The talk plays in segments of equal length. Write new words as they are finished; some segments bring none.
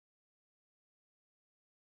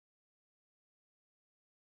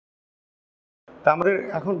তা আমাদের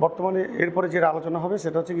এখন বর্তমানে এরপরে যে আলোচনা হবে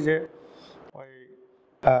সেটা হচ্ছে কি যে ওই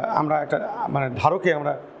আমরা একটা মানে ধারকে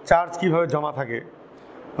আমরা চার্জ কীভাবে জমা থাকে,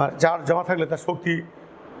 মানে চার্জ জমা থাকলে তার শক্তি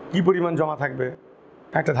কী পরিমাণ জমা থাকবে,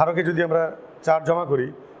 একটা ধারকে যদি আমরা চার্জ জমা করি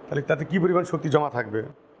তাহলে তাতে কী পরিমাণ শক্তি জমা থাকবে,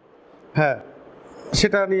 হ্যাঁ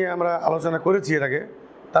সেটা নিয়ে আমরা আলোচনা করেছি এর আগে।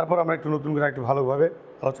 তারপর আমরা একটু নতুন করে একটু ভালোভাবে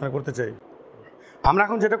আলোচনা করতে চাই। আমরা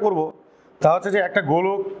এখন যেটা করব তা হচ্ছে যে একটা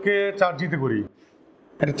গোলককে চার্জিত করি,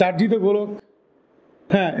 একটা চার্জিত গোলক,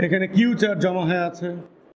 হ্যাঁ এখানে কিউ চার্জ জমা হয়ে আছে,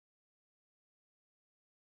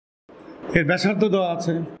 এর ব্যাসার্ধ দেওয়া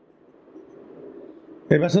আছে,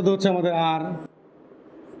 এর ব্যাসার্ধ হচ্ছে আমাদের আর।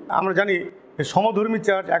 আমরা জানি সমধর্মী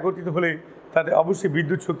চার্জ একত্রিত হলে তাতে অবশ্যই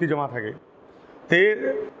বিদ্যুৎ শক্তি জমা থাকে। তো এর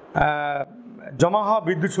জমা হওয়া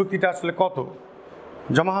বিদ্যুৎ শক্তিটা আসলে কত,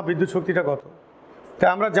 জমা হওয়া বিদ্যুৎ শক্তিটা কত? তাই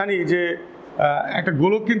আমরা জানি যে একটা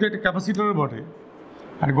গোলক কিন্তু একটা ক্যাপাসিটরের বটে,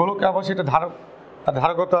 আর গোলক ক্যাপাসিটর ধারক, তার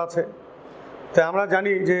ধারকত্ব আছে। তাই আমরা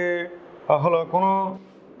জানি যে হলো কোনো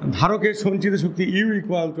ধারকের সঞ্চিত শক্তি ইউ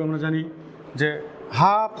ইকুয়াল টু আমরা জানি যে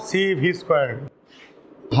half C V square,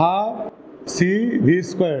 half C V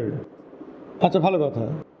square. আচ্ছা ভালো কথা,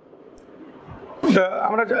 তা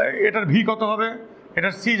আমরা এটার ভি কত হবে,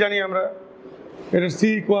 এটার সি জানি আমরা, এটার সি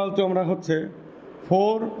ইকুয়াল টু আমরা হচ্ছে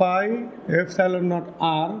 4 pi epsilon not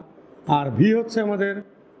R, R V হচ্ছে আমাদের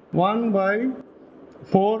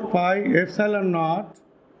 1/4 pi epsilon not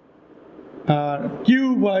R Q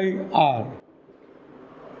by আর।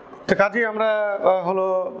 তো কাজেই আমরা হলো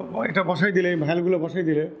এটা বসাই দিলে, ভ্যালুগুলো বসাই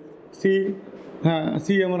দিলে সি, হ্যাঁ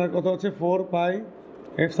সি আমরা কত হচ্ছে 4 পাই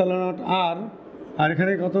এপসাইলন নট আর, আর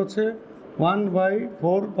এখানে কত হচ্ছে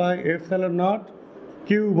 1/4 pi epsilon naught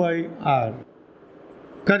Q by আর।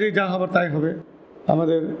 কাজেই যা হবে তাই হবে।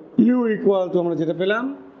 আমাদের ইউ ইকুয়াল টু আমরা যেটা পেলাম,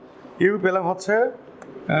 ইউ পেলাম হচ্ছে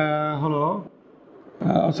হলো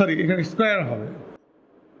সরি এখানে স্কোয়ার হবে,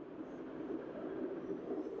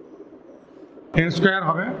 এন স্কোয়ার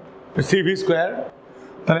হবে সিভি স্কোয়ার।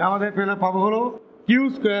 তাহলে আমাদের পেলে পাবো হলো Q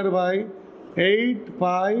square by 8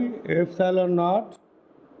 pi epsilon not,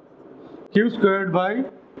 Q square by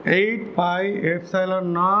 8 pi epsilon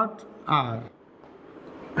not আর।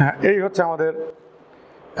 হ্যাঁ এই হচ্ছে আমাদের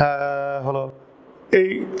হলো এই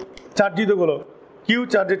চার্জিত গোলক, কিউ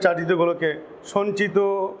চার্জের চার্জিত গোলকে সঞ্চিত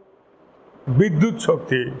বিদ্যুৎ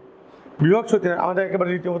শক্তি, বিভব শক্তি আমাদের একেবারে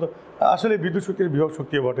রীতিমতো আসলে বিদ্যুৎ শক্তির বিভব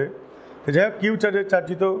শক্তি বটে। যাই হোক কিউ চার্জের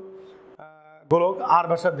চার্জিত গোলক আর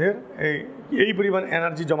ব্যাসার্ধের এই পরিমাণ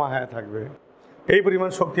এনার্জি জমা হয়ে থাকবে, এই পরিমাণ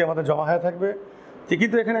শক্তি আমাদের জমা হয়ে থাকবে।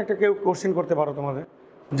 কিন্তু এখানে একটা কেউ কোশ্চেন করতে পারো তোমাদের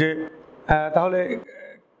যে তাহলে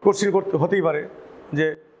কোশ্চেন করতে হতেই পারে যে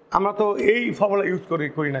আমরা তো এই ফর্মুলা ইউজ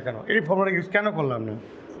করি না কেন, এই ফর্মুলা ইউজ কেন করলাম না?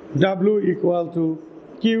 W equal to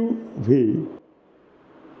Q V,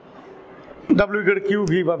 W equal Q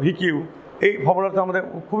V বা ভি কিউ, এই ফর্মুলা তো আমাদের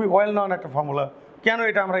খুবই ওয়েল নন একটা ফর্মুলা, কেন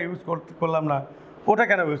এটা আমরা ইউজ করলাম না? ওটা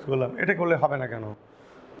কেন ইউজ করলাম? এটা করলে হবে না কেন?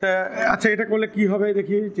 আচ্ছা এটা করলে কি হবে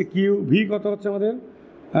দেখি, যে কিউ ভি কত হচ্ছে আমাদের,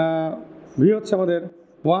 ভি হচ্ছে আমাদের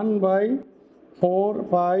 1/4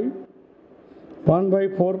 pi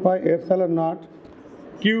epsilon naught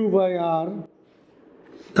Q by আর।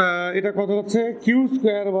 তা এটা কত হচ্ছে Q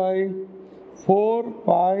square by 4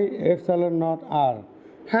 pi epsilon not আর।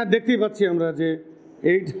 হ্যাঁ দেখতেই পাচ্ছি আমরা যে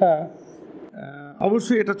এইটা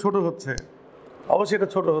অবশ্যই এটা ছোট হচ্ছে, অবশ্যই এটা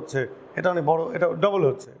ছোট হচ্ছে, এটা অনেক বড়, এটা ডবল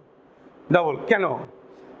হচ্ছে। ডবল কেন?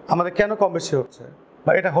 আমাদের কেন কম বেশি হচ্ছে,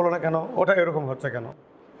 বা এটা হলো না কেন, ওটা এরকম হচ্ছে কেন?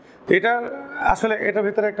 এটা আসলে এটার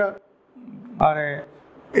ভিতরে একটা মানে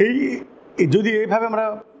এই যদি এইভাবে আমরা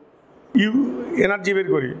এনার্জি বের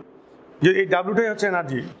করি, যে এই ডাব্লুটাই হচ্ছে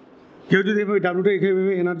এনার্জি, কেউ যদি এইভাবে ডাব্লুটা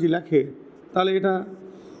এইভাবে এনার্জি লেখে তাহলে এটা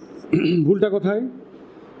ভুলটা কোথায়?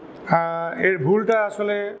 এর ভুলটা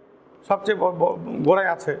আসলে সবচেয়ে গোড়ায়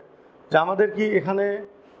আছে যে আমাদের কি এখানে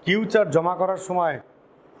কিউ চার্জ জমা করার সময়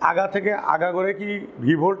আগা থেকে আগা করে কি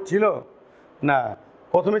ভি ভোল্ট ছিল না?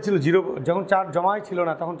 প্রথমে ছিল 0, যখন চার্জ জমাই ছিল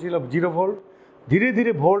না তখন ছিল 0 ভোল্ট, ধীরে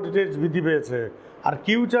ধীরে ভোল্টেজ বৃদ্ধি পেয়েছে, আর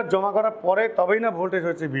কিউ চার্জ জমা করার পরে তবেই না ভোল্টেজ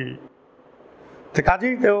হয়েছে ভি। তো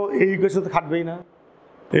কাজেই তো এই ইকুয়েশন তো খাটবেই না,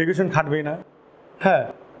 এই ইকুয়েশন খাটবেই না। হ্যাঁ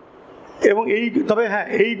এবং তবে হ্যাঁ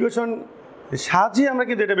এই ইকুয়েশন সাহায্যে আমরা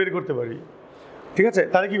কিন্তু এটা বের করতে পারি, ঠিক আছে?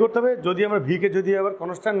 তাহলে কী করতে হবে, যদি আমরা ভিকে যদি আবার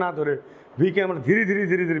কনস্ট্যান্ট না ধরে ভিকে আমরা ধীরে ধীরে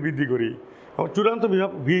ধীরে ধীরে বৃদ্ধি করি এবং চূড়ান্ত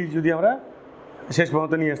বিভব ভি যদি আমরা শেষ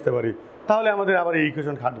পর্যন্ত নিয়ে আসতে পারি তাহলে আমাদের আবার এই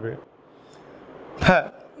ইকুয়েশন খাটবে। হ্যাঁ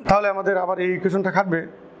তাহলে আমাদের আবার এই ইকুয়েশনটা খাটবে,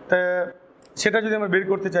 তা সেটা যদি আমরা বের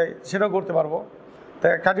করতে চাই সেটাও করতে পারবো।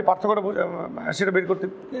 তাই কাজে পার্থক্যটা সেটা বের করতে,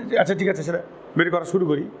 আচ্ছা ঠিক আছে সেটা বের করা শুরু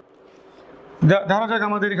করি। ধরা যাক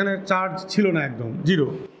আমাদের এখানে চার্জ ছিল না, একদম 0,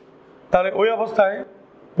 তাহলে ওই অবস্থায়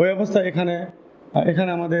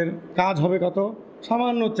এখানে আমাদের কাজ হবে কত?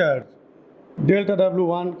 সামান্য চার্জ, ডেল্টা ডাব্লিউ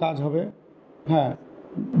ওয়ান কাজ হবে, হ্যাঁ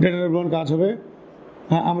ডেল্টা ডাব্লিউ ওয়ান কাজ হবে।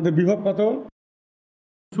 হ্যাঁ আমাদের বিভব কত,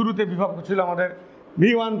 শুরুতে বিভব ছিল আমাদের ভি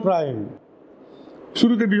ওয়ান প্রাইম,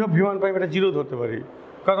 শুরুতে বিভব ভি ওয়ান প্রাইম, এটা জিরো ধরতে পারি।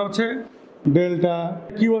 কথা হচ্ছে ডেল্টা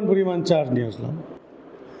কিউ ওয়ান পরিমাণ চার্জ নিয়ে আসলাম,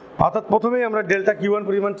 অর্থাৎ প্রথমেই আমরা ডেল্টা কিউ ওয়ান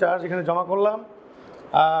পরিমাণ চার্জ এখানে জমা করলাম,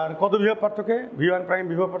 আর কত বিভব পার্থক্যে, ভি ওয়ান প্রাইম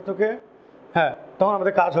বিভব পার্থক্যে। হ্যাঁ তখন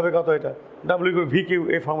আমাদের কাজ হবে কত, এটা ডাব্লিউ ভি কিউ,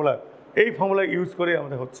 এই ফর্মুলা ইউজ করে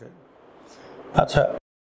আমাদের হচ্ছে। আচ্ছা,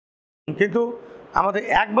 কিন্তু আমাদের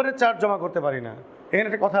একবারে চার্জ জমা করতে পারি না, এখানে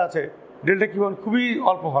একটা কথা আছে, ডেল্টা কিউ ওয়ান খুবই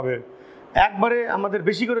অল্প হবে, একবারে আমাদের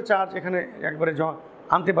বেশি করে চার্জ এখানে একবারে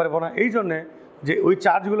আনতে পারবো না, এই জন্যে যে ওই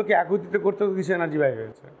চার্জগুলোকে একত্রিত করতে কিছু এনার্জি ব্যয়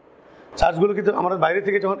হয়েছে। চার্জগুলো কিন্তু আমাদের বাইরে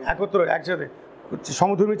থেকে যখন একসাথে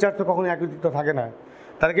সমধর্মী চার্জ তো কখনো একত্রিত থাকে না,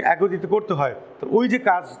 তাদেরকে একত্রিত করতে হয়, তো ওই যে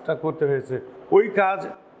কাজটা করতে হয়েছে ওই কাজ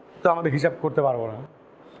তো আমাদের হিসাব করতে পারবো না,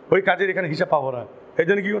 ওই কাজের এখানে হিসাব পাবো না। এই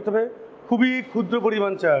জন্য কী করতে হবে, খুবই ক্ষুদ্র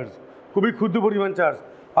পরিমাণ চার্জ,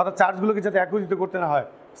 অর্থাৎ চার্জগুলোকে যাতে একত্রিত করতে না হয়,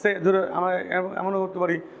 সে ধরো আমরা এমনও করতে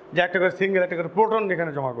পারি যে একটা করে প্রোটন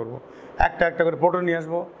এখানে জমা করবো, একটা করে প্রোটন নিয়ে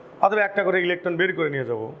আসবো, অথবা একটা করে ইলেকট্রন বের করে নিয়ে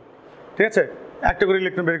যাবো, ঠিক আছে, একটা করে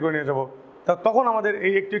ইলেকট্রন বের করে নিয়ে যাবো, তখন আমাদের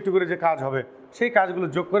এই একটু করে যে কাজ হবে সেই কাজগুলো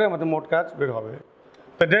যোগ করে আমাদের মোট কাজ বের হবে।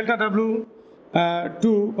 তো ডেল্টা ডাব্লিউ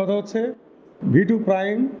টু কত হচ্ছে ভি টু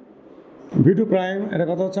প্রাইম, এটা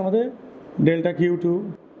কত হচ্ছে আমাদের ডেল্টা কিউ টু,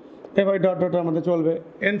 এবার ডট ডট আমাদের চলবে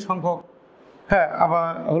এন সংখ্যক। হ্যাঁ আবার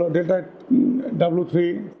হলো ডেল্টা ডাব্লিউ থ্রি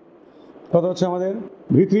কত হচ্ছে আমাদের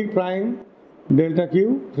V three prime delta Q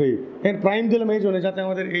three. এর প্রাইম দিলাম এই জন্য যাতে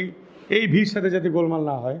আমাদের এই ভির সাথে যাতে গোলমাল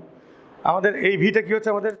না হয়। আমাদের এই ভিটা কী হচ্ছে,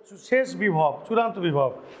 আমাদের শেষ বিভব, চূড়ান্ত বিভব।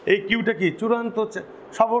 এই কিউটা কি চূড়ান্ত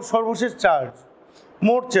সর্বশেষ চার্জ,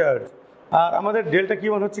 মোট চার্জ। আর আমাদের ডেল্টা কিউ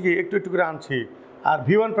ওয়ান হচ্ছে কি একটু করে আনছি। আর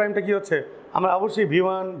ভি ওয়ান প্রাইমটা কী হচ্ছে, আমরা অবশ্যই V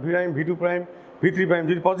one prime, V two prime, V three prime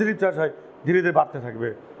যদি পজিটিভ চার্জ হয় ধীরে ধীরে বাড়তে থাকবে,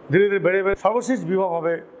 ধীরে ধীরে বেড়ে সর্বশেষ বিভব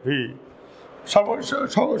হবে ভি।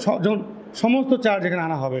 যখন সমস্ত চার্জ এখানে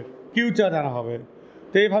আনা হবে, কিউ চার্জ আনা হবে।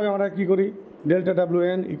 তো এইভাবে আমরা কী করি, delta W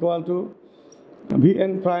N equal to V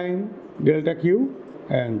N prime delta Q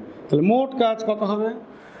N. তাহলে মোট কাজ কত হবে,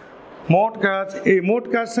 মোট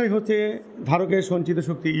কাজটাই হচ্ছে ধারকের সঞ্চিত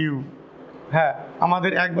শক্তি ইউ। হ্যাঁ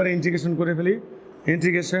আমাদের একবারে ইন্টিগ্রেশন করে ফেলি,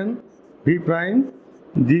 integration V prime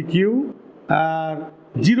D Q, আর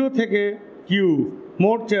জিরো থেকে কিউ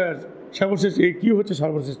মোট চার্জ সর্বশেষ, এই কিউ হচ্ছে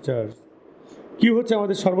সর্বশেষ চার্জ, কিউ হচ্ছে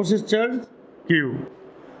আমাদের সর্বশেষ চার্জ কিউ।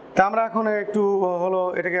 তা আমরা এখন একটু হলো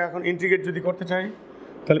এটাকে এখন ইন্টিগ্রেট যদি করতে চাই,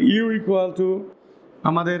 তাহলে ইউ ইকুয়াল টু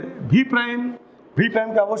আমাদের ভি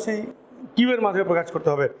প্রাইমকে অবশ্যই কিউ এর মাধ্যমে প্রকাশ করতে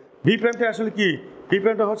হবে। ভি প্রাইমটা আসলে কি, ভি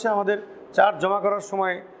প্রাইমটা হচ্ছে আমাদের চার্জ জমা করার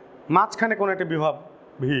সময় মাঝখানে কোনো একটা বিভব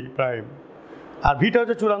ভি প্রাইম, আর ভিটা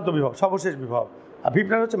হচ্ছে চূড়ান্ত বিভব, সর্বশেষ বিভব। আর ভি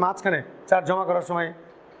প্রাইম হচ্ছে মাঝখানে চার্জ জমা করার সময়,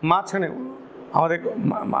 মাঝখানে আমাদের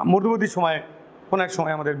মধ্যবর্তী সময়ে কোনো এক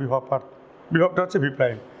সময় আমাদের বিভবটা হচ্ছে ভি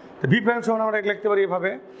প্রাইম। তো ভি প্রাইম সমান আমরা লিখতে পারি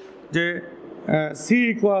এভাবে যে C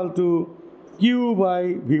equal to Q by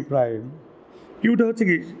V prime. কিউটা হচ্ছে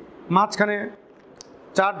কি মাঝখানে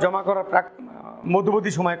চার্জ জমা করার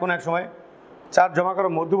মধ্যবর্তী সময়, কোনো এক সময় চার্জ জমা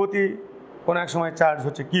করার মধ্যবর্তী কোনো এক সময় চার্জ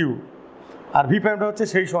হচ্ছে কিউ, আর ভি প্রাইমটা হচ্ছে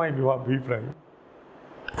সেই সময় বিভব ভি প্রাইম।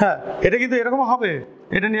 হ্যাঁ এটা কিন্তু এরকম হবে,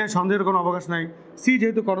 এটা নিয়ে সন্দেহের কোনো অবকাশ নাই। সি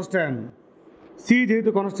যেহেতু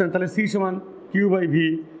কনস্ট্যান্ট তাহলে সি সমান Q by V,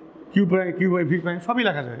 Q by V prime সবই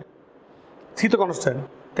লেখা যায়, সি তো কনস্ট্যান্ট।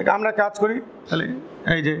 থেকে আমরা কাজ করি, তাহলে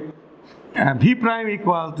এই যে ভি প্রাইম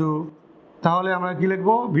ইকুয়াল টু, তাহলে আমরা কি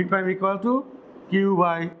লিখবো, V prime equal to Q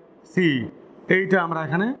by C. এইটা আমরা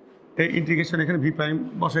এখানে এই ইন্টিগ্রেশন এখানে ভি প্রাইম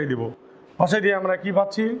বসাই দিব, বসাই দিয়ে আমরা কি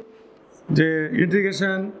পাচ্ছি যে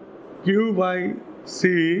ইন্টিগ্রেশন কিউ বাই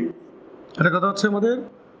সি, এটা কথা হচ্ছে আমাদের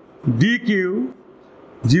ডি কিউ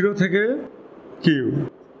জিরো থেকে কিউ।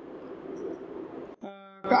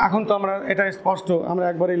 এখন তো আমরা এটা স্পষ্ট, আমরা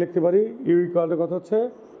একবারেই লিখতে পারি ইউ ইকুয়াল টু কত হচ্ছে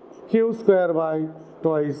Q square by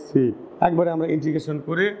toys C. একবারে আমরা ইন্টিগ্রেশন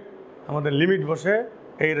করে আমাদের লিমিট বসে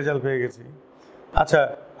এই রেজাল্ট পেয়ে গেছি। আচ্ছা,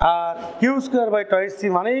 আর Q square by toys C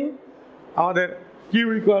মানেই আমাদের কিউ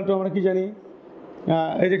ইকুয়াল টু আমরা কি জানি,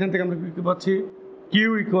 এই যেখান থেকে আমরা কী পাচ্ছি, কিউ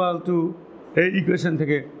ইকুয়াল টু এই ইকুয়েশন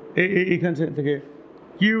থেকে এইখান থেকে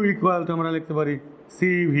কিউ ইকুয়াল টু আমরা লিখতে পারি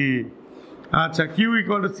সিভি। আচ্ছা, কিউ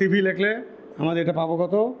ইকুয়াল টু সিভি লিখলে আমাদের এটা পাবো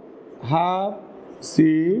কত, হাফ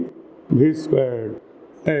সি ভি স্কোয়ার।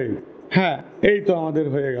 হ্যাঁ এই তো আমাদের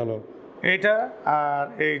হয়ে গেল এইটা, আর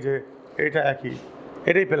এই যে এইটা একই,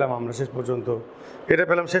 এটাই পেলাম আমরা শেষ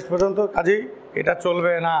পর্যন্ত, কাজেই এটা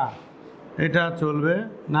চলবে না, এটা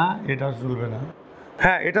চলবে না।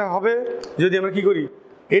 হ্যাঁ এটা হবে যদি আমরা কি করি,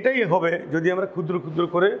 এটাই হবে যদি আমরা ক্ষুদ্র ক্ষুদ্র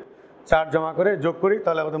করে চার্জ জমা করে যোগ করি,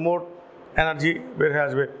 তাহলে আমাদের মোট এনার্জি বের হয়ে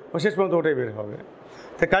আসবে এবং শেষ পর্যন্ত ওটাই বের হবে।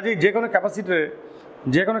 তো কাজেই যে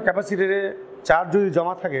কোনো ক্যাপাসিটরে চার্জ যদি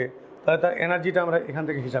জমা থাকে তাহলে তার এনার্জিটা আমরা এখান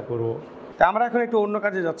থেকে হিসাব করব। তা আমরা এখন একটু অন্য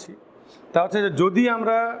কাজে যাচ্ছি। তা হচ্ছে যে যদি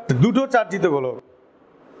আমরা দুটো চার্জিত গোলক,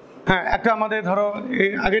 হ্যাঁ একটা আমাদের ধরো এই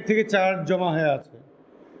আগের থেকে চার্জ জমা হয়ে আছে,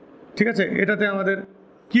 ঠিক আছে, এটাতে আমাদের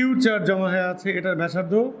কিউ চার্জ জমা হয়ে আছে, এটার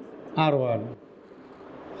ব্যাসার্ধ R1,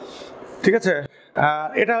 ঠিক আছে।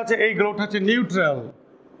 এটা হচ্ছে এই গোলকটা হচ্ছে নিউট্রাল,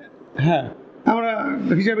 হ্যাঁ আমরা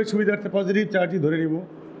হিসাবে সুবিধার্থে পজিটিভ চার্জই ধরে নিব,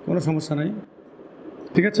 কোনো সমস্যা নাই,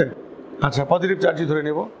 ঠিক আছে। আচ্ছা পজিটিভ চার্জই ধরে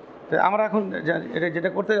নেব। তো আমরা এখন এটা যেটা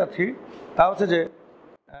করতে যাচ্ছি তা হচ্ছে যে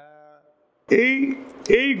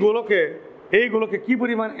এই গোলকে কি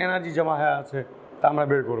পরিমাণ এনার্জি জমা হয়ে আছে তা আমরা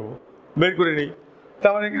বের করে নিই।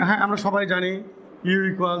 তার মানে হ্যাঁ আমরা সবাই জানি U =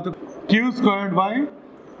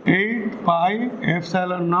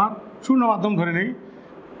 Q²/8πε0 শূন্য মাধ্যম ধরে নিই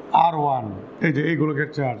R1, এই যে এই গোলকের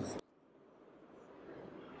চার্জ।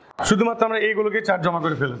 শুধুমাত্র আমরা এই গোলকে চার্জ জমা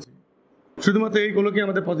করে ফেলেছি, শুধুমাত্র এই গোলকে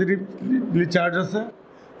আমাদের পজিটিভলি চার্জ আছে।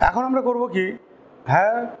 এখন আমরা করব কি,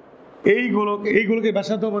 হ্যাঁ এই গোলকের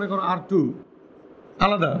ব্যাসার্ধ মনে করো R2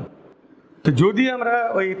 আলাদা, তো যদি আমরা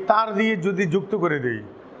ওই তার দিয়ে যদি যুক্ত করে দিই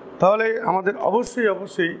তাহলে আমাদের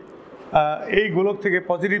অবশ্যই এই গোলক থেকে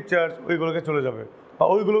পজিটিভ চার্জ ওই গোলকে চলে যাবে বা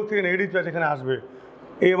ওই গোলক থেকে নেগেটিভ চার্জ এখানে আসবে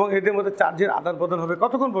এবং এদের মধ্যে চার্জের আদান প্রদান হবে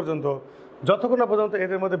কতক্ষণ পর্যন্ত, যতক্ষণ না পর্যন্ত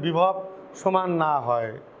এদের মধ্যে বিভব সমান না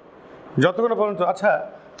হয়, যতক্ষণ না পর্যন্ত। আচ্ছা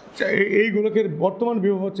এই গোলকের বর্তমান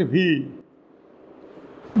বিভব হচ্ছে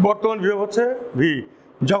V,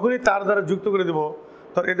 যখনই তার দ্বারা যুক্ত করে দেব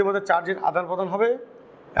তখন এদের মধ্যে চার্জের আদান প্রদান হবে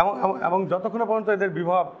এবং যতক্ষণ না পর্যন্ত এদের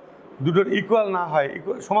বিভব দুটোর ইকুয়াল না হয়,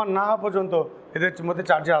 সমান না হওয়া পর্যন্ত এদের মধ্যে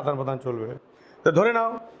চার্জের আদান প্রদান চলবে। তো ধরে নাও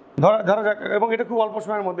ধরা যাক, এবং এটা খুব অল্প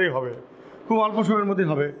সময়ের মধ্যেই হবে,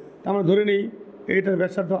 আমরা ধরে নিই এটার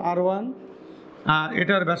ব্যাসার্ধ R1 আর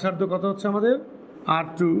এটার ব্যাসার্ধ কত হচ্ছে আমাদের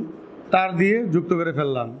R2, তার দিয়ে যুক্ত করে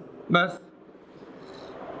ফেললাম, ব্যাস।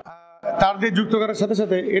 তার দিয়ে যুক্ত করার সাথে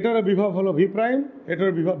সাথে এটারও বিভব হলো V',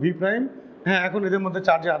 এটারও বিভব V', হ্যাঁ এখন এদের মধ্যে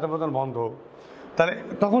চার্জের আদান প্রদান বন্ধ। তাহলে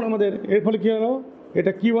তখন আমাদের এর ফলে কী হলো,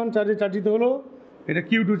 এটা Q1 চার্জে চার্জিত হলো, এটা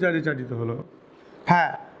Q2 চার্জে চার্জিত হলো।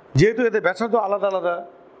 হ্যাঁ যেহেতু এদের ব্যাসার্ধ আলাদা,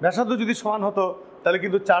 ব্যাসার্ধ যদি সমান হতো তাহলে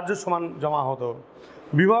কিন্তু চার্জও সমান জমা হতো,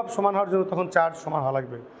 বিভব সমান হওয়ার জন্য তখন চার্জ সমান হওয়া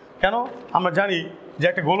লাগবে। কেন, আমরা জানি যে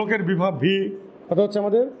একটা গোলকের বিভব V কত হচ্ছে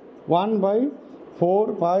আমাদের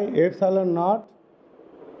 1/4πε0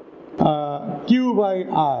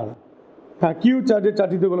 Q/R, হ্যাঁ কিউ চার্জের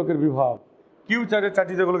চার্জিত গোলকের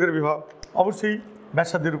বিভব অবশ্যই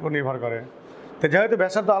ব্যাসার্ধের উপর নির্ভর করে। তো যেহেতু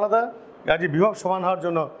ব্যাসার্ধ আলাদা কাজে বিভব সমান হওয়ার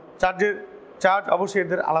জন্য চার্জ অবশ্যই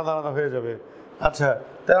এদের আলাদা হয়ে যাবে। আচ্ছা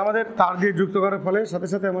তাই আমাদের তার দিয়ে যুক্ত করার ফলে সাথে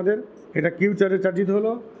সাথে আমাদের এটা কিউ চার্জে চার্জিত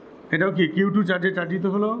হলো, এটাও কি Q2 চার্জে চার্জিত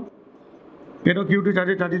হলো, এটাও Q2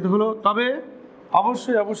 চার্জে চার্জিত হলো। তবে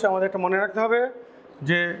অবশ্যই আমাদের একটা মনে রাখতে হবে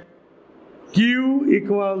যে Q =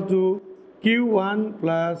 Q1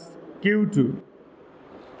 + Q2,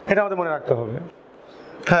 এটা আমাদের মনে রাখতে হবে।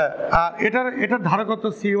 হ্যাঁ আর এটার ধারকত্ব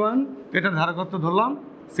C1, এটার ধারকত্ব ধরলাম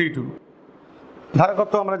C2,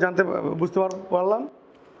 ধারকত্ব আমরা বুঝতে পারলাম।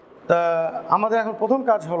 তা আমাদের এখন প্রথম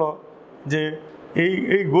কাজ হলো যে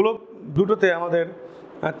এই গোলক দুটোতে আমাদের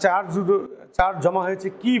চার্জ জমা হয়েছে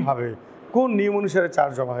কিভাবে, কোন নিয়ম অনুসারে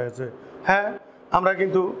চার্জ জমা হয়েছে। হ্যাঁ আমরা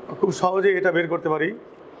কিন্তু খুব সহজেই এটা বের করতে পারি,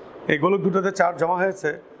 এই গোলক দুটোতে চার্জ জমা হয়েছে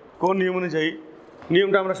কোন নিয়ম অনুযায়ী,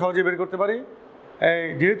 নিয়মটা আমরা সহজেই বের করতে পারি।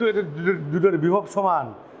 যেহেতু এদের দুটোর বিভব সমান,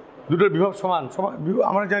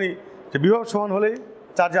 আমরা জানি যে বিভব সমান হলেই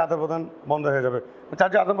চার্জের আদান প্রদান বন্ধ হয়ে যাবে,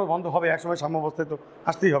 চার্জের আদান প্রদান বন্ধ হবে, একসময় সাম্যাবস্থায় তো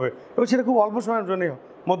আসতেই হবে এবং সেটা খুব অল্প সময়ের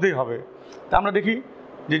মধ্যেই হবে। তা আমরা দেখি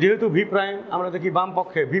যে যেহেতু V', আমরা দেখি বাম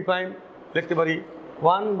পক্ষে V' লিখতে পারি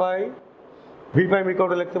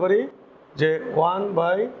 1/V' লিখতে পারি যে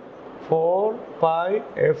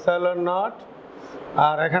 1/4πε0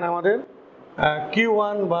 আর এখানে আমাদের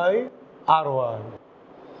Q1/R1।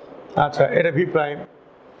 আচ্ছা এটা V',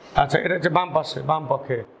 আচ্ছা এটা হচ্ছে বাম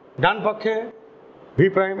পক্ষে। ডান পক্ষে V',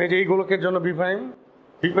 এই যে এই গোলকের জন্য V'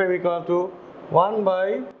 =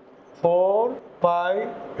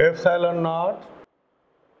 1/4πε0,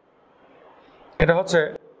 এটা হচ্ছে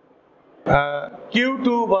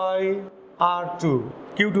Q2/R2।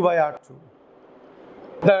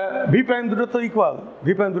 V' দুটো তো ইকুয়াল,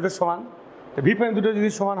 V' দুটো সমান, V' দুটো যদি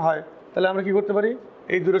সমান হয় তাহলে আমরা কি করতে পারি,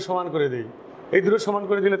 এই দুটো সমান করে দিই। এই দুটো সমান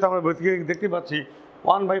করে দিলে তো আমরা দেখতে পাচ্ছি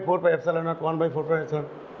 1/4πε0 1/4πε0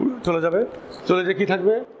 চলে যে কি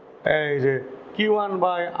থাকবে, এই যে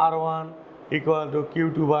Q1/R1 =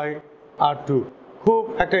 Q2/R2। খুব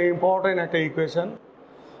একটা ইম্পর্টেন্ট একটা ইকুয়েশন।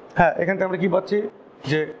 হ্যাঁ এখানটা আমরা কি পাচ্ছি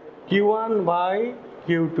যে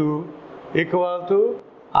Q1/Q2 =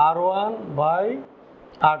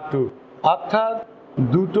 R1/R2,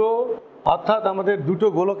 অর্থাৎ আমাদের দুটো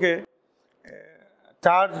গোলকে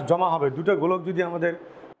চার্জ জমা হবে। দুটো গোলক যদি আমাদের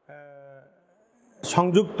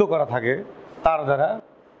সংযুক্ত করা থাকে তার দ্বারা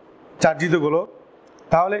চার্জিত গোলক,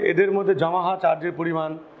 তাহলে এদের মধ্যে জমা হওয়া চার্জের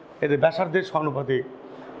পরিমাণ এদের ব্যাসার্ধের সমানুপাতিক,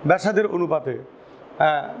 ব্যাসার্ধের অনুপাতে।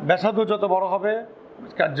 ব্যাসার্ধ যত বড় হবে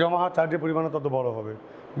জমা হওয়া চার্জের পরিমাণও তত বড় হবে।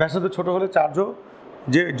 ব্যাসার্ধ ছোট হলে চার্জও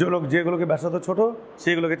যেগুলোকে ব্যাসার্ধ ছোট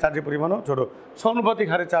সেইগুলোকে চার্জের পরিমাণও ছোট, সমানুপাতিক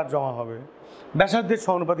হারে চার্জ জমা হবে, ব্যাসার্ধের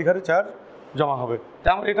সমানুপাতিক হারে চার্জ জমা হবে।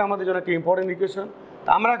 এটা আমাদের জন্য একটা ইম্পর্টেন্ট ইকুয়েশন।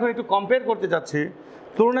 আমরা এখন একটু কম্পেয়ার করতে যাচ্ছি,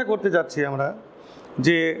 তুলনা করতে যাচ্ছি আমরা,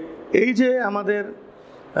 যে এই যে আমাদের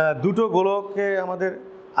দুটো গোলকে আমাদের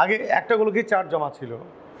আগে একটা গোলকেই চার্জ জমা ছিল,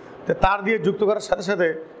 তো তার দিয়ে যুক্ত করার সাথে সাথে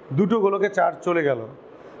দুটো গোলকে চার্জ চলে গেল,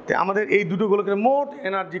 তো আমাদের এই দুটো গোলকের মোট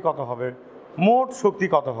এনার্জি কত হবে, মোট শক্তি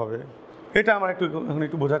কত হবে, এটা আমরা এখন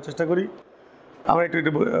একটু বোঝার চেষ্টা করি। আমরা একটু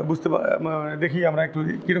বুঝতে দেখি আমরা একটু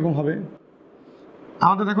কীরকম হবে।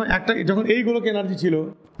 আমাদের দেখো একটা যখন এই গোলকে এনার্জি ছিল,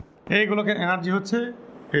 এই গোলকের এনার্জি হচ্ছে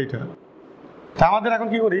এইটা। তা আমাদের এখন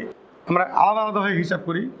কি করি, আমরা আলাদা আলাদাভাবে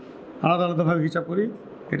হিসাব করি।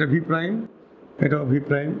 এটা ভি প্রাইম, এটাও ভি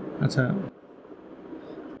প্রাইম। আচ্ছা,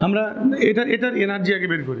 আমরা এটার এনার্জি আগে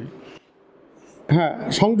বের করি। হ্যাঁ,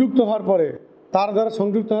 সংযুক্ত হওয়ার পরে, তার দ্বারা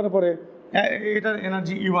সংযুক্ত হওয়ার পরে এটার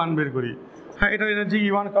এনার্জি E1 বের করি। হ্যাঁ, এটার এনার্জি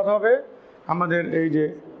E1 কত হবে, আমাদের এই যে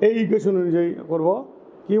এই ইকুয়েশন অনুযায়ী করব,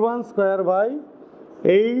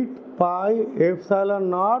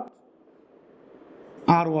 Q1²/8πε0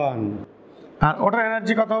 R1, আর ওটার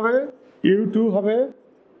এনার্জি কত হবে, U2 হবে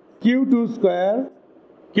Q2²।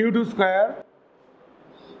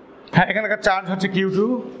 হ্যাঁ, এখানকার চার্জ হচ্ছে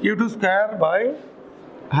Q2²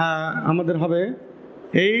 হ্যাঁ আমাদের হবে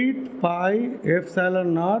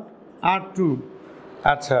 8πε0 R2।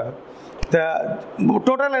 আচ্ছা, তা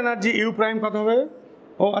টোটাল এনার্জি ইউ প্রাইম কত হবে?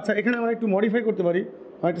 ও আচ্ছা, এখানে আমরা একটু মডিফাই করতে পারি,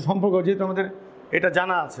 একটু সম্পর্ক, যেহেতু আমাদের এটা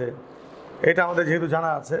জানা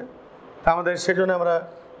আছে, তা আমাদের সেজন্য আমরা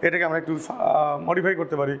এটাকে একটু মডিফাই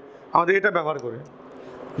করতে পারি আমাদের এটা ব্যবহার করে,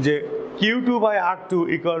 যে Q2/R2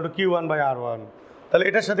 = Q1/R1। তাহলে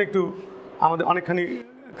এটার সাথে একটু আমাদের অনেকখানি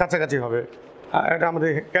কাছাকাছি হবে, এটা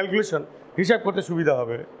আমাদের ক্যালকুলেশন হিসাব করতে সুবিধা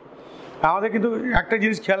হবে। আমাদের কিন্তু একটা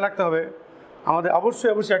জিনিস খেয়াল রাখতে হবে, আমাদের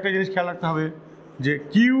অবশ্যই একটা জিনিস খেয়াল রাখতে হবে, যে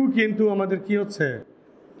কিউ কিন্তু আমাদের কি হচ্ছে,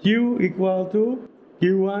 Q =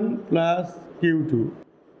 Q1 + Q2।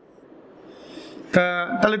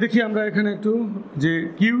 তাহলে দেখি আমরা এখানে একটু, যে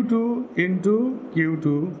Q2 × Q2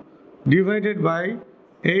 /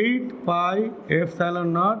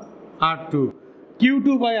 8πε0 R2।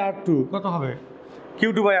 Q2/R2 কত হবে?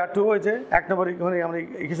 Q2/R2 হয়েছে এক নম্বর এখানে আমরা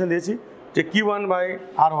ইকুয়েশন দিয়েছি যে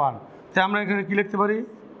Q1/R1। তাই আমরা এখানে কি লিখতে পারি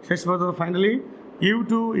শেষ পর্যন্ত, ফাইনালি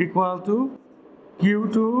U2 =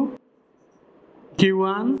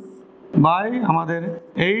 Q1 আমাদের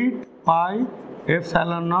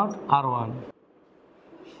 8πε0 R1।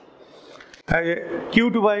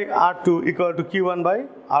 Q2/R2 =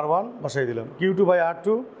 Q1/R1 বসাই দিলাম। Q2/R2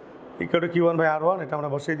 = Q1/R1, এটা আমরা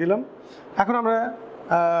বসিয়ে দিলাম। এখন আমরা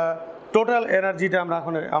টোটাল এনার্জিটা আমরা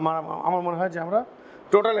এখন আমার মনে হয় যে আমরা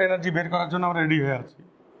টোটাল এনার্জি বের করার জন্য আমরা রেডি হয়ে আছি।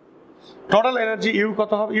 টোটাল এনার্জি ইউ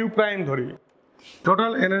কত হবে, ইউ প্রাইম ধরি,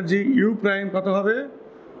 টোটাল এনার্জি ইউ প্রাইম কত হবে,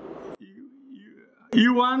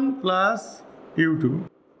 U1 + U2।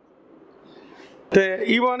 তো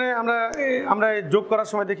E1-এ আমরা যোগ করার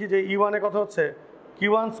সময় দেখি যে E1-এ কত হচ্ছে,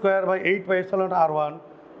 Q1²/8πε0 R1,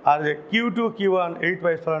 আর Q2 Q1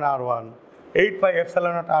 8πε0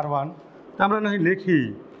 R1। আমরা না লিখি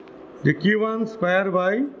যে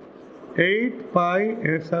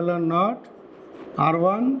Q1²/8πε0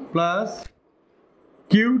 R1 +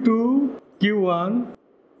 Q2 Q1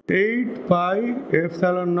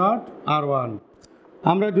 8πε0 R1।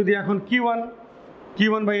 আমরা যদি এখন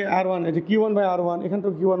Q1/R1, এই যে Q1/R1, এখান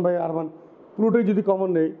থেকে Q1/R1 পুরোটাই যদি কমন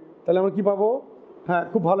নেই, তাহলে আমরা কি পাবো? হ্যাঁ,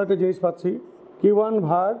 খুব ভালো একটা জিনিস পাচ্ছি,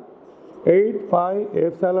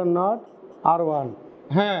 Q1/8πε0 R1।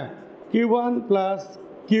 হ্যাঁ, Q1 +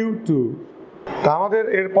 Q2। তা আমাদের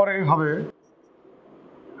এরপরে হবে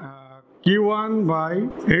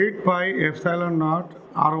Q1/8πε0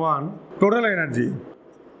 R1 total energy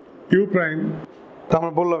Q prime. তা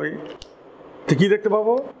আমরা বললামই, তো কী দেখতে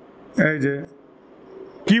পাবো, এই যে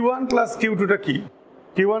Q1 + Q2টা কি,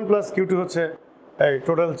 Q1 + Q2 হচ্ছে এই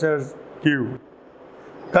টোটাল চার্জ Q।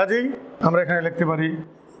 কাজেই আমরা এখানে লিখতে পারি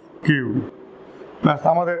Q প্লাস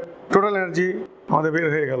আমাদের টোটাল এনার্জি আমাদের বের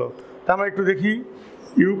হয়ে গেল। তা আমরা একটু দেখি,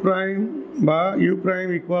 U prime =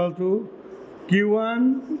 Q1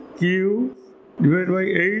 Q /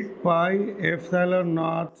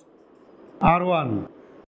 8πε0 R1।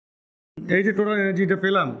 এই যে টোটাল এনার্জিটা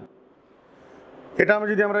পেলাম, এটা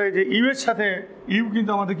আমরা এই যে ইউ এর সাথে ইউ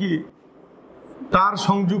কিন্তু আমাদের কি তার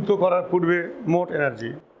সংযুক্ত করার পূর্বে মোট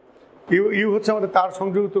এনার্জি, ইউ হচ্ছে আমাদের তার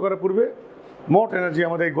সংযুক্ত করার পূর্বে মোট এনার্জি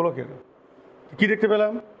আমাদের এই গোলকের। কি দেখতে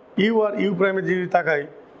পেলাম, ইউ আর ইউ প্রাইমের যদি তাকাই,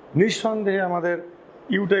 নিঃসন্দেহে আমাদের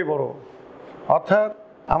ইউটাই বড়, অর্থাৎ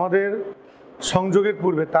আমাদের সংযোগের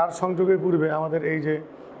পূর্বে, তার সংযোগের পূর্বে আমাদের এই যে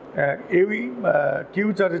ইউ কিউ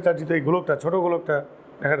চার্জিত এই গোলকটা, ছোট গোলকটা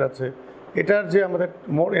দেখা যাচ্ছে, এটার যে আমাদের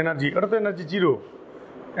মোট এনার্জি, ওটা তো এনার্জি জিরো,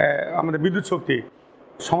 আমাদের বিদ্যুৎ শক্তি,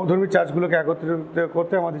 সমধর্মী চার্জগুলোকে একত্রিত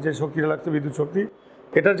করতে আমাদের যে শক্তিটা লাগছে বিদ্যুৎ শক্তি,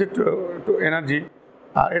 এটার যে এনার্জি,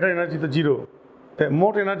 আর এটার এনার্জি তো জিরো। তাই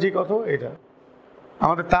মোট এনার্জি কত, এটা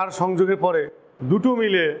আমাদের তার সংযোগের পরে দুটো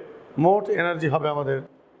মিলে মোট এনার্জি হবে আমাদের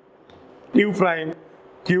you prime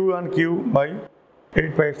Q1 Q by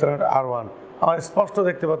 8πr1। আমরা স্পষ্ট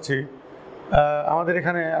দেখতে পাচ্ছি আমাদের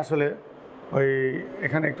এখানে আসলে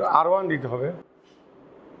এখানে একটু R1 দিতে হবে,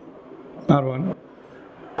 R1।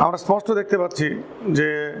 আমরা স্পষ্ট দেখতে পাচ্ছি যে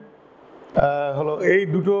হলো এই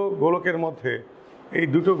দুটো গোলকের মধ্যে, এই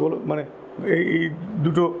দুটো গোলক মানে এই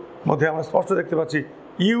দুটো মধ্যে আমরা স্পষ্ট দেখতে পাচ্ছি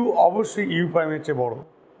ইউ অবশ্যই ইউ প্রাইমের চেয়ে বড়,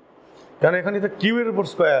 কারণ এখানে তো কিউ এর উপর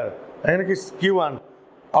স্কোয়ার, এখানে কি Q1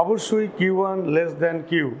 অবশ্যই Q1 লেস দেন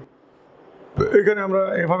কিউ। এখানে আমরা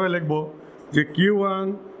এভাবে লিখব যে Q1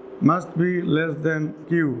 must be less than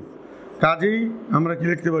Q, কাজেই আমরা কি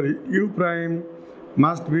লিখতে পারি, you prime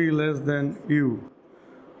must be less than you.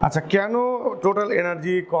 আচ্ছা, কেন টোটাল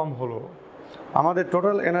এনার্জি কম হলো, আমাদের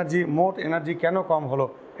টোটাল এনার্জি, মোট এনার্জি কেন কম হলো,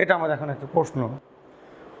 এটা আমাদের এখন একটা প্রশ্ন।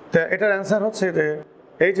 তা এটার অ্যান্সার হচ্ছে যে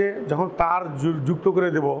এই যে যখন তার যুক্ত করে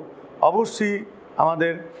দেব, অবশ্যই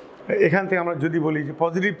আমাদের এখান থেকে আমরা যদি বলি যে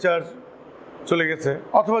পজিটিভ চার্জ চলে গেছে,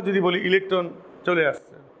 অথবা যদি বলি ইলেকট্রন চলে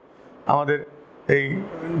আসছে, আমাদের এই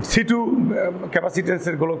C2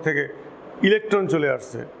 ক্যাপাসিটেন্সের গোলক থেকে ইলেকট্রন চলে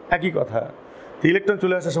আসছে, একই কথা। ইলেকট্রন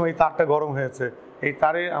চলে আসার সময় এই তারটা গরম হয়েছে, এই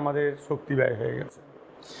তারে আমাদের শক্তি ব্যয় হয়ে গেছে,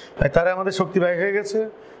 তারে আমাদের শক্তি ব্যয় হয়ে গেছে,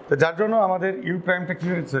 তো যার জন্য আমাদের ইউ প্রাইমটা কী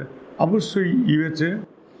হয়েছে, অবশ্যই ইউ এর চেয়ে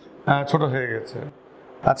ছোটো হয়ে গেছে।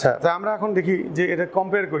 আচ্ছা, তা আমরা এখন দেখি যে এটা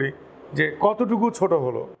কম্পেয়ার করি যে কতটুকু ছোট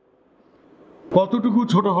হলো, কতটুকু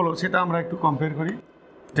ছোট হলো সেটা আমরা একটু কম্পেয়ার করি।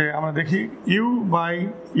 যে আমরা দেখি you by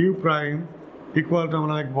you prime equal to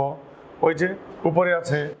আমরা লিখব ওই যে উপরে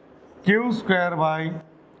আছে কিউ স্কোয়ার বাই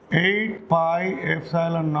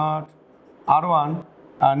 8πε0r1,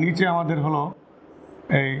 আর নিচে আমাদের হলো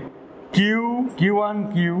এই Q1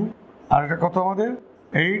 কিউ, আর এটা কত আমাদের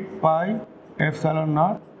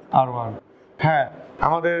 8πε0r1। হ্যাঁ,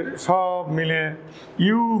 আমাদের সব মিলে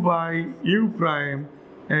ইউ বাই ইউ প্রাইম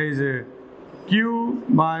এই যে কিউ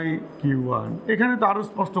বাই Q1, এখানে তো আরও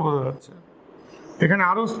স্পষ্ট বোঝা যাচ্ছে, এখানে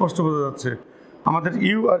আরও স্পষ্ট বোঝা যাচ্ছে আমাদের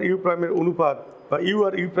ইউ আর ইউ প্রাইমের অনুপাত বা ইউ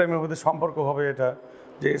আর ইউ প্রাইমের মধ্যে সম্পর্ক হবে, এটা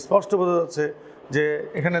যে স্পষ্ট বোঝা যাচ্ছে যে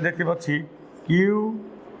এখানে দেখতে পাচ্ছি Q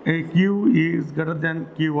is greater than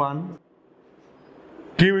Q1,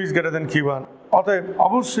 Q is greater than Q1, অতএব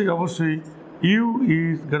অবশ্যই you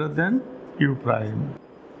is greater than you prime.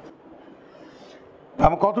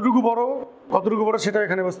 আমার কতটুকু বড় সেটা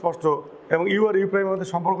এখানে স্পষ্ট, এবং ইউ আর ইউ প্রাইমের মধ্যে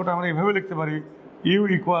সম্পর্কটা আমরা এইভাবে লিখতে পারি, you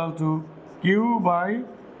equal to Q by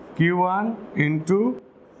Q1 into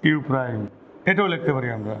you prime, এটাও লিখতে পারি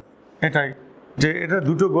আমরা। এটাই যে এটা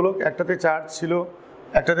দুটো গোলক, একটাতে চার্জ ছিল,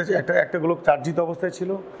 একটা গোলক চার্জিত অবস্থায় ছিল,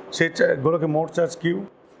 সেই গোলকে মোট চার্জ কিউ,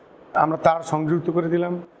 আমরা তার সংযুক্ত করে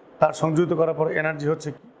দিলাম, তার সংযুক্ত করার পর এনার্জি হচ্ছে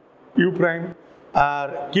ইউ প্রাইম। আর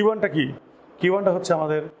Q1টা কি, Q1টা হচ্ছে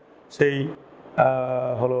আমাদের সেই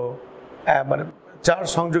হলো মানে চার্জ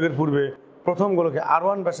সংযোগের পূর্বে প্রথম গোলকে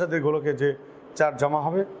R1 ব্যাসার্ধের গোলকে যে চার্জ জমা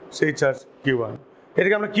হবে সেই চার্জ Q1।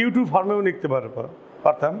 এটাকে আমরা Q2 ফর্মেও লিখতে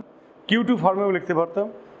পারতাম, Q2 ফর্মেও লিখতে পারতাম।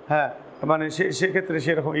 হ্যাঁ, মানে সেক্ষেত্রে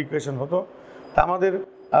সেরকম ইকুয়েশন হতো। তা আমাদের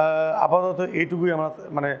আপাতত এইটুকুই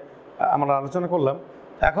আমরা আলোচনা করলাম।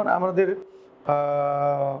 এখন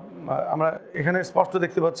আমরা এখানে স্পষ্ট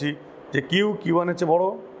দেখতে পাচ্ছি যে Q1 এর চেয়ে বড়ো,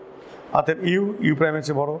 অতএব ইউ প্রাইমের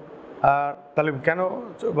চেয়ে বড়ো। আর তাহলে কেন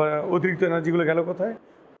অতিরিক্ত এনার্জিগুলো গেল কোথায়,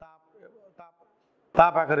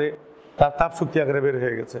 তাপ শক্তি আকারে বের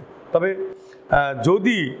হয়ে গেছে। তবে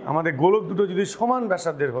যদি আমাদের গোলক দুটো যদি সমান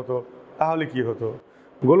ব্যাসার্ধের হতো তাহলে কি হতো,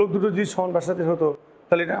 গোলক দুটো যদি সমান ব্যাসার্ধের হতো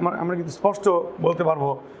তাহলে এটা আমরা কিন্তু স্পষ্ট বলতে পারবো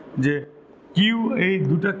যে এই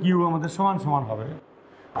দুটা কিউ আমাদের সমান হবে।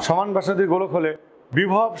 সমান ব্যাসার্ধের গোলক হলে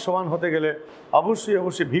বিভব সমান হতে গেলে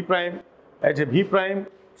অবশ্যই ভি প্রাইম, এই যে ভি প্রাইম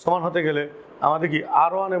সমান হতে গেলে আমাদের কি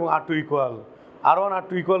R1 এবং R2 equal, R1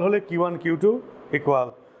 R2 equal হলে Q1 Q2 ইকুয়াল।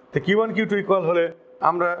 তো Q1 Q2 ইকুয়াল হলে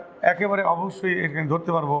আমরা একেবারে অবশ্যই এখানে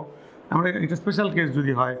ধরতে পারবো, আমরা এটা স্পেশাল কেস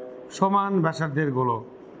যদি হয় সমান ব্যাসার্ধের গোলক,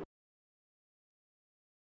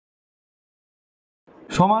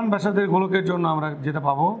 সমান ব্যাসার্ধের গোলকের জন্য আমরা যেটা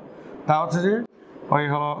পাবো তা হচ্ছে যে ওই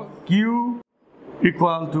হলো Q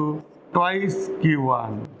equal to twice Q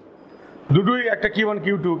one. দুটোই একটা কিউ ওয়ান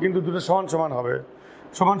কিউ টু, কিন্তু দুটো সমান সমান হবে,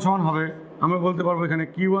 সমান সমান হবে। আমরা বলতে পারবো এখানে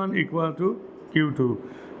Q one equal to Q two.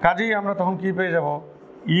 কাজেই আমরা তখন কি পেয়ে যাব,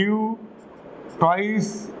 ইউ টুয়াইস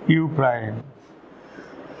ইউ প্রাইম।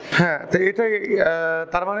 হ্যাঁ, তো এটাই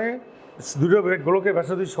তার মানে দুটো গোলকের ব্যাস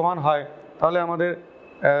যদি সমান হয় তাহলে আমাদের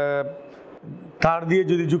তার দিয়ে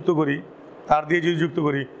যদি যুক্ত করি,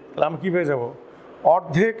 তাহলে আমরা কী পেয়ে যাব,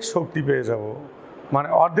 অর্ধেক শক্তি পেয়ে যাব। মানে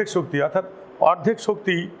অর্ধেক শক্তি, অর্থাৎ অর্ধেক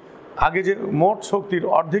শক্তি, আগে যে মোট শক্তির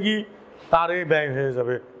অর্ধেকই তারে ব্যয় হয়ে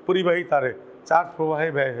যাবে, পরিবাহী তারে চার্জ প্রবাহে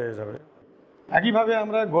ব্যয় হয়ে যাবে। একইভাবে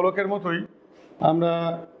আমরা গোলকের মতোই আমরা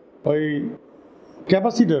ওই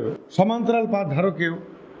ক্যাপাসিটর সমান্তরাল পাত ধারকেও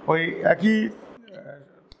ওই একই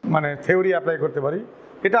মানে থিওরি অ্যাপ্লাই করতে পারি।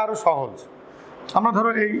 এটা আরও সহজ। আমরা ধরো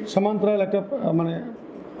এই সমান্তরাল একটা মানে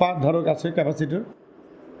পাত ধারক আছে ক্যাপাসিটর,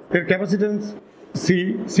 এর ক্যাপাসিটেন্স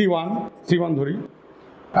সি ওয়ান ধরি,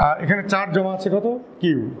 আর এখানে চার্জ জমা আছে কত,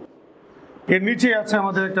 কিউ। এর নিচে আছে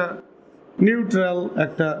আমাদের একটা নিউট্রাল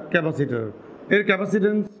একটা ক্যাপাসিটর, এর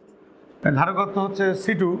ক্যাপাসিটেন্স ধারকত্ব হচ্ছে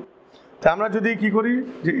C2। তা আমরা যদি কি করি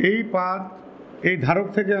যে এই পাত, এই ধারক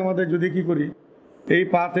থেকে আমাদের যদি কি করি, এই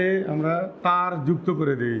পাতে আমরা তার যুক্ত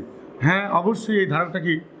করে দিই, হ্যাঁ অবশ্যই এই ধারকটা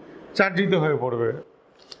কি চার্জিত হয়ে পড়বে।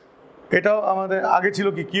 এটাও আমাদের আগে ছিল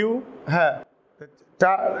কি কিউ, হ্যাঁ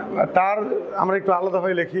তার আমরা একটু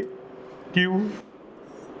আলাদাভাবে লিখি, কিউ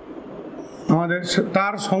আমাদের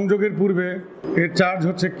তার সংযোগের পূর্বে এর চার্জ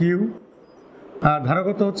হচ্ছে কিউ, আর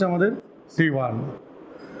ধারকত্ব হচ্ছে আমাদের C1।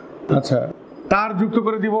 আচ্ছা, তার যুক্ত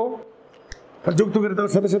করে দিব, যুক্ত করে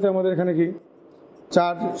দেওয়ার সাথে সাথে আমাদের এখানে কি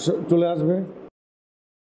চার্জ চলে আসবে,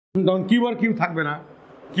 তখন কিউ আর কিউ থাকবে না,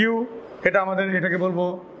 কিউ এটা আমাদের এটাকে বলবো,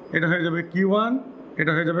 এটা হয়ে যাবে Q1,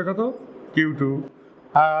 এটা হয়ে যাবে কত Q2,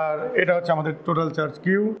 আর এটা হচ্ছে আমাদের total charge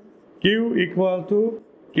Q, Q equal to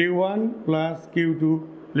Q1 plus Q2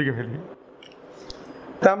 লিখে ফেলি।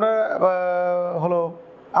 তা আমরা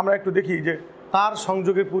আমরা একটু দেখি যে তার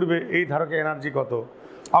সংযোগের পূর্বে এই ধারকের এনার্জি কত।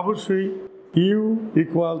 অবশ্যই you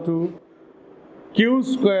equal to Q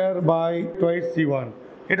square by twice C1,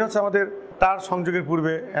 এটা হচ্ছে আমাদের তার সংযোগের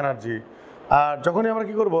পূর্বে এনার্জি। আর যখনই আমরা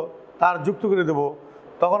কি করব, তার যুক্ত করে দেব,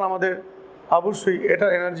 তখন আমাদের অবশ্যই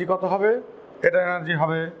এটার এনার্জি কত হবে, এটার এনার্জি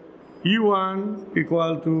হবে U1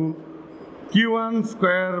 equal to Q1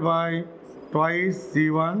 square by twice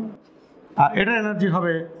C1, আর এটার এনার্জি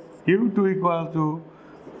হবে U2 equal to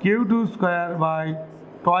Q2 square by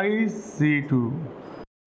twice C2।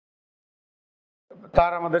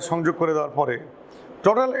 তার আমাদের সংযোগ করে দেওয়ার পরে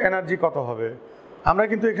টোটাল এনার্জি কত হবে। আমরা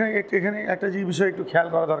কিন্তু এখানে একটা যে বিষয় একটু খেয়াল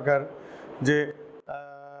করা দরকার, যে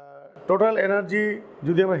টোটাল এনার্জি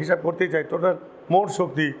যদি আমরা হিসাব করতে চাই, টোটাল মোট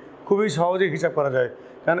শক্তি খুবই সহজেই হিসাব করা যায়।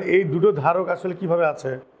 কারণ এই দুটো ধারক আসলে কিভাবে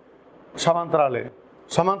আছে,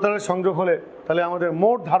 সমান্তরালে সংযোগ হলে তাহলে আমাদের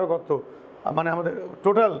মোট ধারকত্ব, মানে আমাদের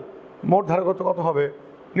টোটাল মোট ধারকত্ব কত হবে,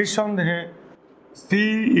 নিঃসন্দেহে C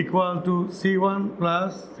equal to C1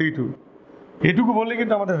 plus C2, এটুকু বললে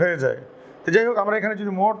কিন্তু আমাদের হয়ে যায়। তো যাই হোক, আমরা এখানে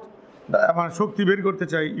যদি মোট মানে শক্তি বের করতে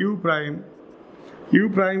চাই, you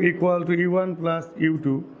prime equal to U1 plus U2,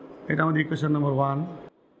 এটা আমাদের ইকুয়েশন নাম্বার 1।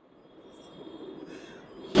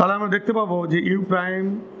 তাহলে আমরা দেখতে পাবো যে ইউ প্রাইম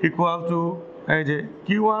ইকুয়াল টু এই যে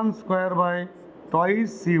Q1 square by twice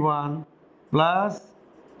C1 plus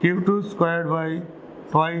Q2 square by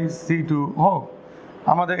twice C2 হোক।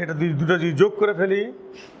 আমাদের এটা দুটো যদি যোগ করে ফেলি,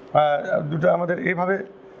 দুটো আমাদের এইভাবে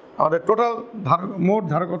আমাদের টোটাল মোট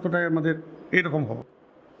ধারকত্বটাই আমাদের এরকম হবে।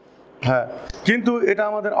 হ্যাঁ, কিন্তু এটা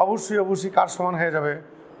আমাদের অবশ্যই কার সমান হয়ে যাবে,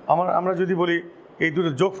 আমরা যদি বলি এই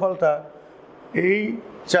দুটো যোগফলটা, এই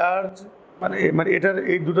চার্জ মানে এটার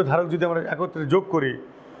এই দুটো ধারক যদি আমরা একত্রে যোগ করি,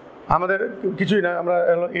 আমাদের কিছুই না, আমরা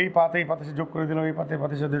এই পাতে যোগ করে দিলাম, এই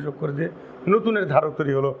পাতের সাথে যোগ করে দিয়ে নতুনের ধারক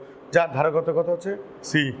তৈরি হলো, যার ধারকত্ব কত হচ্ছে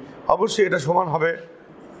C। অবশ্যই এটা সমান হবে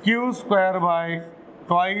Q square by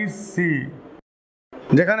twice C,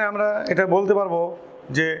 যেখানে আমরা এটা বলতে পারবো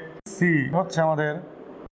যে C হচ্ছে আমাদের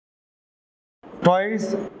টুয়াইস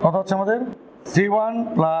কত হচ্ছে আমাদের C1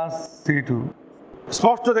 প্লাস C2।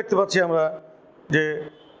 স্পষ্ট দেখতে পাচ্ছি আমরা যে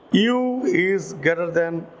U is greater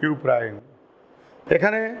than U prime.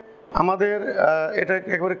 এখানে আমাদের এটা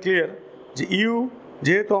একেবারে ক্লিয়ার যে ইউ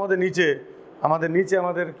যেহেতু আমাদের নিচে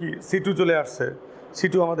আমাদের কি C2 চলে আসছে,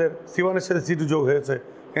 C2 আমাদের C1 এর সাথে C2 যোগ হয়েছে,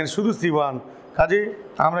 এখানে শুধু C1, কাজেই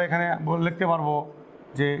আমরা এখানে লিখতে পারবো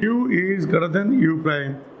যে U is greater than U prime.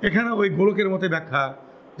 এখানে ওই গোলকের মতো ব্যাখ্যা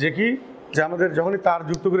যে কি, যে আমাদের যখনই তার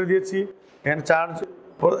যুক্ত করে দিয়েছি, এখানে চার্জ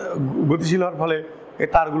গতিশীল হওয়ার ফলে এই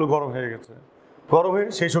তারগুলো গরম হয়ে গেছে, গরম হয়ে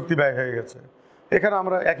সেই শক্তি ব্যয় হয়ে গেছে। এখানে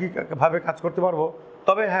আমরা একইভাবে কাজ করতে পারবো।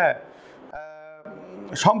 তবে হ্যাঁ,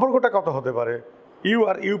 সম্পর্কটা কত হতে পারে, ইউ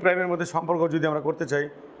আর ইউ প্রাইমের মধ্যে সম্পর্ক যদি আমরা করতে চাই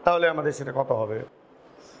তাহলে আমাদের সেটা কত হবে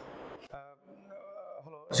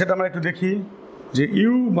সেটা আমরা একটু দেখি যে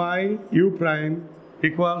you by you prime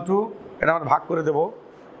equal to এটা আমরা ভাগ করে দেব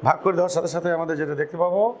ভাগ করে দেওয়ার সাথে সাথে আমাদের যেটা দেখতে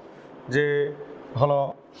পাবো যে হলো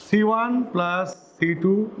C1 plus C2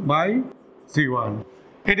 by C1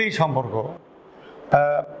 এটাই সম্পর্ক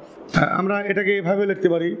আমরা এটাকে এভাবে লিখতে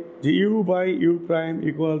পারি যে you by you prime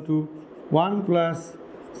equal to 1 plus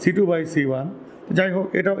C2 by C1 যাই হোক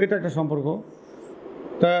এটা একটা সম্পর্ক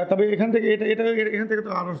তবে এখান থেকে এখান থেকে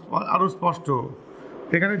তো আরও স্পষ্ট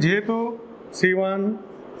এখানে যেহেতু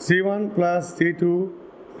C1 প্লাস C2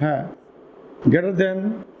 হ্যাঁ গ্রেটার দেন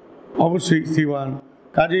অবশ্যই C1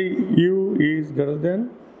 কাজেই you is greater than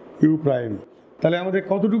you prime তাহলে আমাদের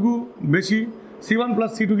কতটুকু বেশি C1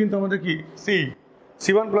 প্লাস C2 কিন্তু আমাদের কি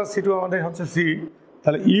C1 প্লাস C2 আমাদের হচ্ছে C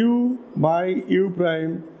তাহলে you by you prime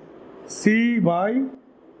C by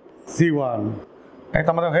C1 এটা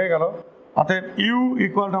আমাদের হয়ে গেল অতএব ইউ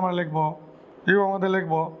ইকুয়ালটা আমরা লিখবো আমাদের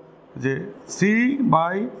লিখবো যে C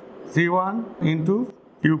by C1 into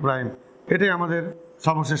you prime এটাই আমাদের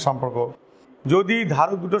সর্বশেষ সম্পর্ক যদি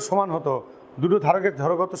ধারক দুটো সমান হতো দুটো ধারকের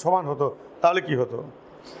ধারকত্ব সমান হতো তাহলে কি হতো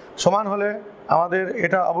সমান হলে আমাদের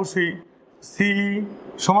এটা অবশ্যই C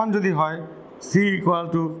সমান যদি হয় C equal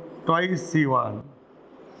to twice C1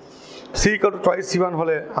 C equal to twice C1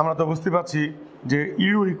 হলে আমরা তো বুঝতে পারছি যে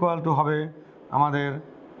ইউ ইকুয়াল টু হবে আমাদের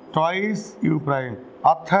টুয়াইস ইউ প্রাইম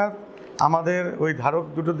অর্থাৎ আমাদের ওই ধারক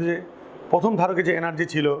দুটোতে যে প্রথম ধারকে যে এনার্জি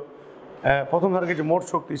ছিল প্রথম ধারকে যে মোট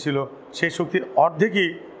শক্তি ছিল সেই শক্তির অর্ধেকই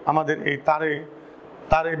আমাদের এই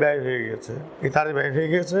তারে ব্যয় হয়ে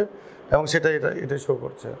গেছে এবং সেটা এটা শো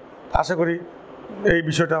করছে আশা করি এই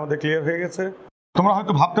বিষয়টা আমাদের ক্লিয়ার হয়ে গেছে তোমরা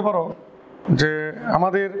হয়তো ভাবতে পারো যে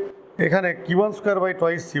আমাদের এখানে Q1 square by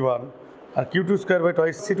twice C1 R Q2 square by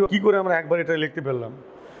twice C2 কী করে আমরা একবার এটা লিখতে পারলাম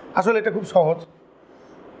আসলে এটা খুব সহজ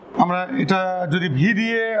আমরা এটা যদি ভি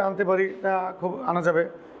দিয়ে আনতে পারি তা খুব আনা যাবে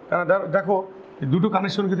কারণ দেখো দুটো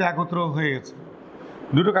কানেকশন কিন্তু একত্র হয়ে গেছে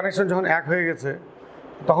দুটো কানেকশন যখন এক হয়ে গেছে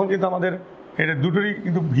তখন কিন্তু আমাদের এটা দুটোরই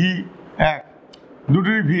কিন্তু ভি এক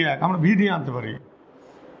আমরা ভি দিয়ে আনতে পারি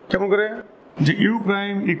কেমন করে যে you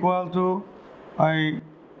prime equal to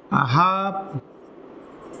half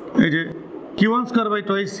এই যে Q1 square by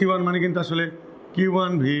twice C1 মানে কিন্তু আসলে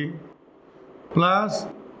Q1 V plus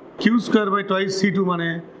Q square by twice C2 মানে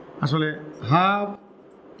আসলে হাফ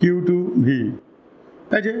Q2 ভি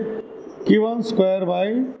এই যে Q1 square by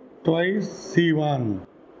twice C1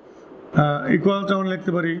 ইকুয়ালটা আমরা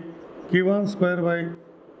লিখতে পারি Q1 square by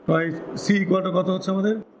twice C ইকুয়ালটা কত হচ্ছে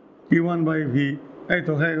আমাদের Q1 বাই ভি এই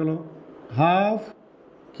তো হয়ে গেল হাফ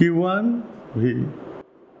Q1 ভি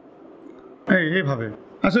এইভাবে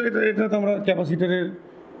আসলে এটা তো আমরা ক্যাপাসিটারের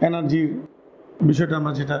এনার্জির বিষয়টা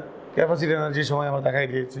আমরা যেটা ক্যাপাসিটি এনার্জির সময় আমরা দেখাই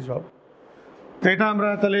দিয়েছি সব তো এটা আমরা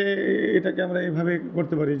তাহলে এটাকে আমরা এইভাবে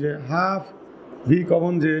করতে পারি যে হাফ ভি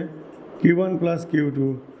কমন যে Q1 plus Q2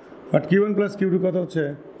 but Q1 plus Q2 কত হচ্ছে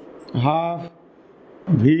half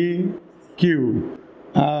V Q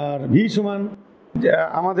R V সমান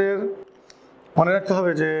আমাদের মনে রাখতে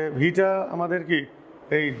হবে যে ভিটা আমাদের কি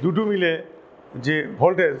এই দুটো মিলে যে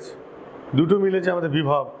ভোল্টেজ দুটো মিলে যে আমাদের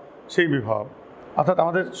বিভব সেই বিভব অর্থাৎ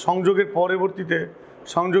আমাদের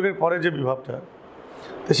সংযোগের পরে যে বিভবটা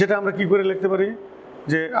তো সেটা আমরা কি করে লিখতে পারি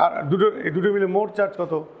যে আর দুটো মিলে মোট চার্জ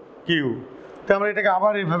কত কিউ তো আমরা এটাকে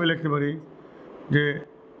আবার এইভাবে লিখতে পারি যে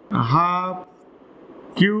half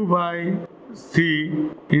Q by C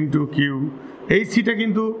into Q এই সিটা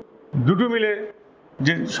কিন্তু দুটো মিলে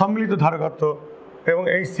যে সম্মিলিত ধারকত্ব এবং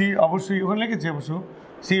এই সি অবশ্যই ওখানে লিখেছি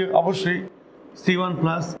সি অবশ্যই C1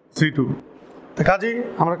 প্লাস C2 তো কাজেই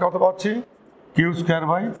আমরা কত পাচ্ছি Q square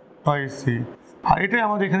by twice C আর এটাই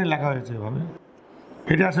আমাদের এখানে লেখা হয়েছে এভাবে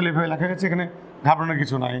এটা আসলে এভাবে লেখা হয়েছে এখানে ঘাবড়ানোর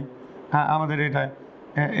কিছু নাই হ্যাঁ আমাদের এটা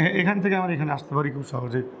এখান থেকে আমরা এখানে আসতে পারি খুব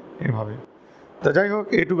সহজে এভাবে তো যাই হোক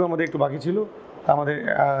এটুকু আমাদের একটু বাকি ছিল আমাদের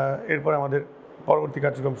এরপর আমাদের পরবর্তী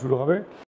কার্যক্রম শুরু হবে